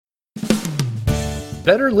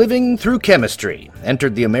Better living through chemistry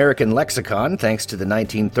entered the American lexicon thanks to the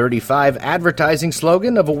 1935 advertising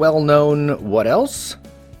slogan of a well-known, what else?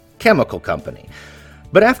 Chemical company.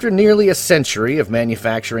 But after nearly a century of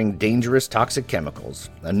manufacturing dangerous toxic chemicals,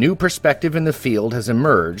 a new perspective in the field has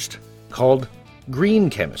emerged called green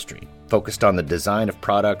chemistry, focused on the design of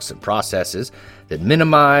products and processes that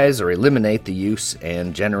minimize or eliminate the use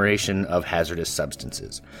and generation of hazardous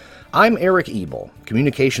substances. I'm Eric Ebel,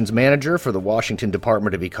 Communications Manager for the Washington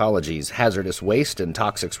Department of Ecology's Hazardous Waste and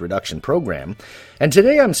Toxics Reduction Program, and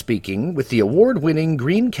today I'm speaking with the award-winning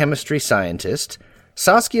green chemistry scientist,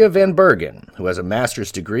 Saskia van Bergen, who has a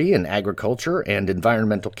master's degree in agriculture and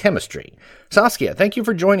environmental chemistry. Saskia, thank you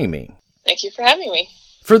for joining me. Thank you for having me.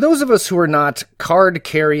 For those of us who are not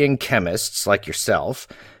card-carrying chemists like yourself,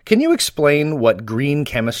 can you explain what green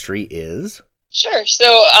chemistry is? Sure. So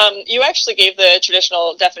you actually gave the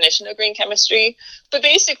traditional definition of green chemistry, but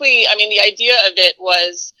basically, the idea of it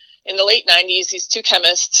was in the late 90s, these two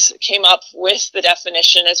chemists came up with the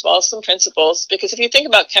definition as well as some principles, because if you think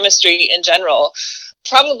about chemistry in general,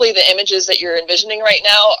 probably the images that you're envisioning right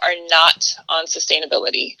now are not on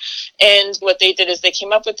sustainability. And what they did is they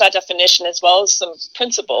came up with that definition as well as some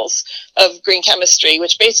principles of green chemistry,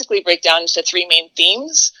 which basically break down into three main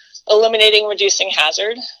themes: eliminating, reducing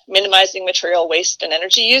hazard, minimizing material waste and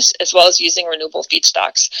energy use, as well as using renewable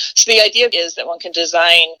feedstocks. So the idea is that one can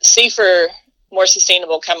design safer, more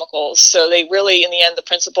sustainable chemicals. So they really, in the end, the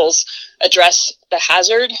principles address the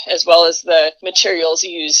hazard as well as the materials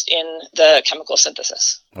used in the chemical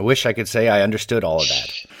synthesis. I wish I could say I understood all of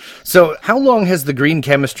that. So how long has the green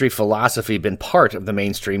chemistry philosophy been part of the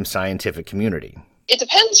mainstream scientific community? It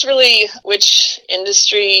depends really which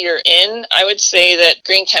industry you're in. I would say that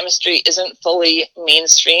green chemistry isn't fully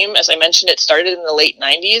mainstream. As I mentioned, it started in the late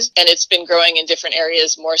 90s, and it's been growing in different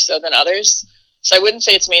areas more so than others. So I wouldn't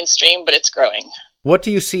say it's mainstream, but it's growing. What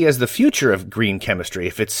do you see as the future of green chemistry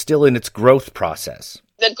if it's still in its growth process?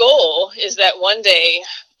 The goal is that one day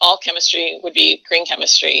all chemistry would be green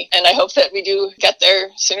chemistry, and I hope that we do get there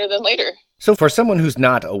sooner than later. So for someone who's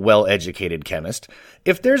not a well-educated chemist,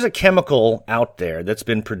 if there's a chemical out there that's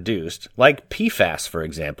been produced, like PFAS, for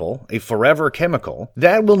example, a forever chemical,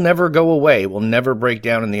 that will never go away, will never break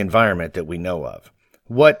down in the environment that we know of.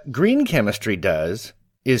 What green chemistry does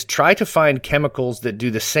is try to find chemicals that do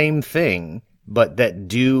the same thing, but that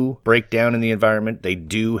do break down in the environment. They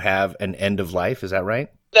do have an end of life. Is that right?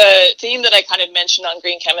 The theme that I kind of mentioned on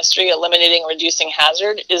green chemistry, eliminating, reducing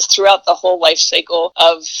hazard, is throughout the whole life cycle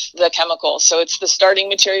of the chemical. So it's the starting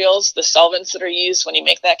materials, the solvents that are used when you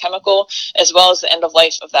make that chemical, as well as the end of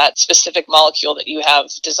life of that specific molecule that you have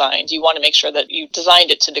designed. You want to make sure that you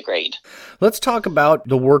designed it to degrade. Let's talk about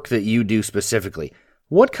the work that you do specifically.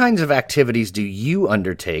 What kinds of activities do you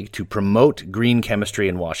undertake to promote green chemistry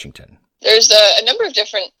in Washington? There's a number of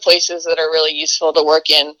different places that are really useful to work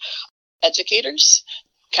in. Educators,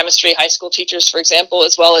 chemistry high school teachers, for example,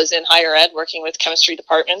 as well as in higher ed, working with chemistry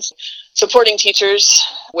departments, supporting teachers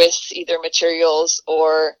with either materials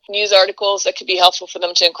or news articles that could be helpful for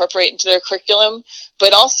them to incorporate into their curriculum.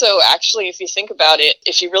 But also, actually, if you think about it,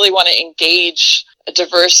 if you really want to engage a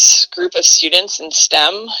diverse group of students in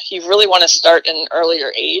STEM, you really want to start at an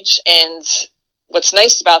earlier age. And what's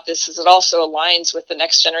nice about this is it also aligns with the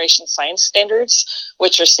next generation science standards,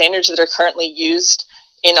 which are standards that are currently used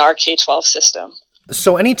in our K-12 system.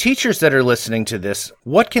 So any teachers that are listening to this,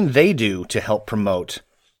 what can they do to help promote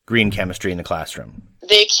green chemistry in the classroom?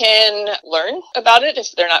 They can learn about it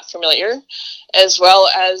if they're not familiar, as well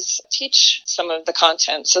as teach some of the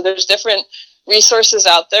content. So there's different resources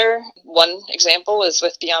out there. One example is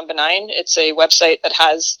with Beyond Benign. It's a website that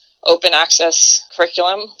has open access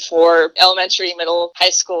curriculum for elementary, middle,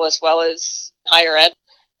 high school, as well as higher ed,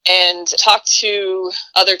 and talk to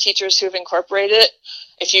other teachers who've incorporated it.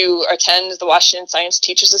 If you attend the Washington Science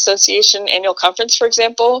Teachers Association annual conference, for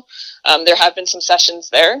example, there have been some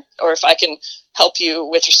sessions there. Or if I can help you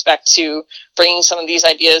with respect to bringing some of these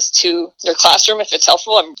ideas to your classroom, if it's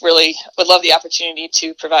helpful, I really would love the opportunity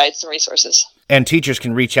to provide some resources. And teachers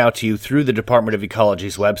can reach out to you through the Department of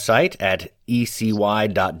Ecology's website at ecy.wa.gov.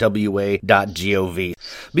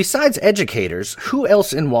 Besides educators, who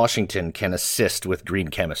else in Washington can assist with green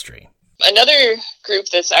chemistry? Another group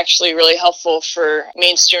that's actually really helpful for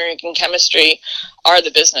mainstreaming in chemistry are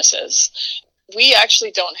the businesses. We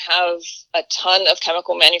actually don't have a ton of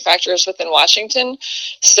chemical manufacturers within Washington.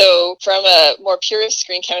 So from a more purist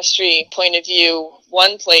green chemistry point of view,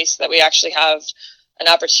 one place that we actually have an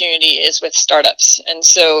opportunity is with startups. And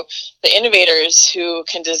so the innovators who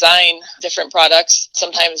can design different products,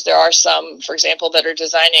 sometimes there are some, for example, that are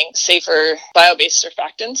designing safer bio-based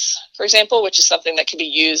surfactants, for example, which is something that can be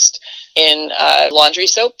used in laundry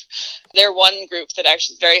soap. They're one group that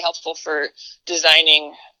actually is very helpful for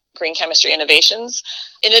designing green chemistry innovations.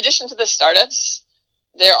 In addition to the startups,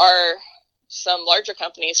 there are some larger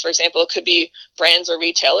companies, for example, it could be brands or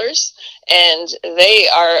retailers, and they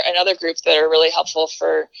are another group that are really helpful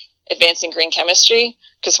for advancing green chemistry,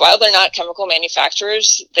 because while they're not chemical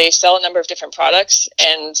manufacturers, they sell a number of different products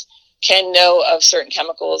and can know of certain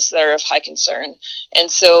chemicals that are of high concern.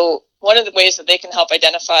 And so one of the ways that they can help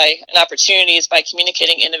identify an opportunity is by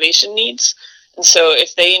communicating innovation needs. And so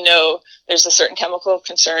if they know there's a certain chemical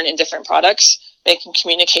concern in different products, they can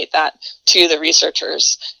communicate that to the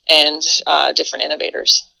researchers and different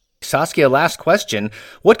innovators. Saskia, last question.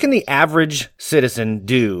 What can the average citizen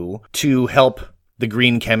do to help the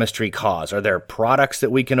green chemistry cause? Are there products that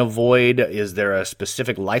we can avoid? Is there a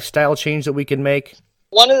specific lifestyle change that we can make?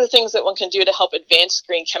 One of the things that one can do to help advance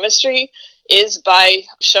green chemistry is by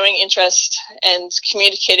showing interest and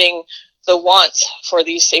communicating the want for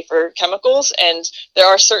these safer chemicals. And there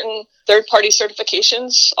are certain third-party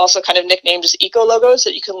certifications, also kind of nicknamed as eco-logos,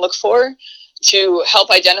 that you can look for to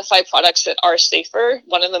help identify products that are safer,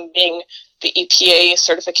 one of them being the EPA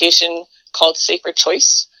certification called Safer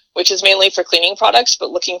Choice, which is mainly for cleaning products,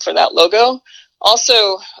 but looking for that logo.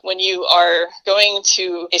 Also, when you are going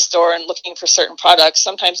to a store and looking for certain products,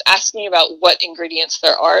 sometimes asking about what ingredients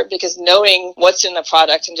there are, because knowing what's in the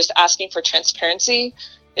product and just asking for transparency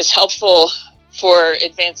is helpful for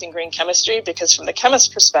advancing green chemistry, because from the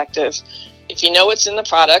chemist's perspective, if you know what's in the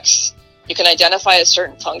products, you can identify a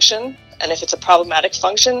certain function, and if it's a problematic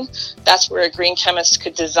function, that's where a green chemist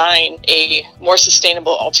could design a more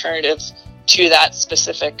sustainable alternative to that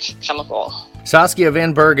specific chemical. Saskia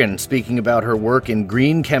van Bergen speaking about her work in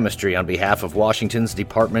green chemistry on behalf of Washington's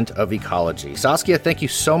Department of Ecology. Saskia, thank you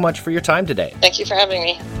so much for your time today. Thank you for having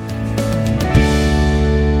me.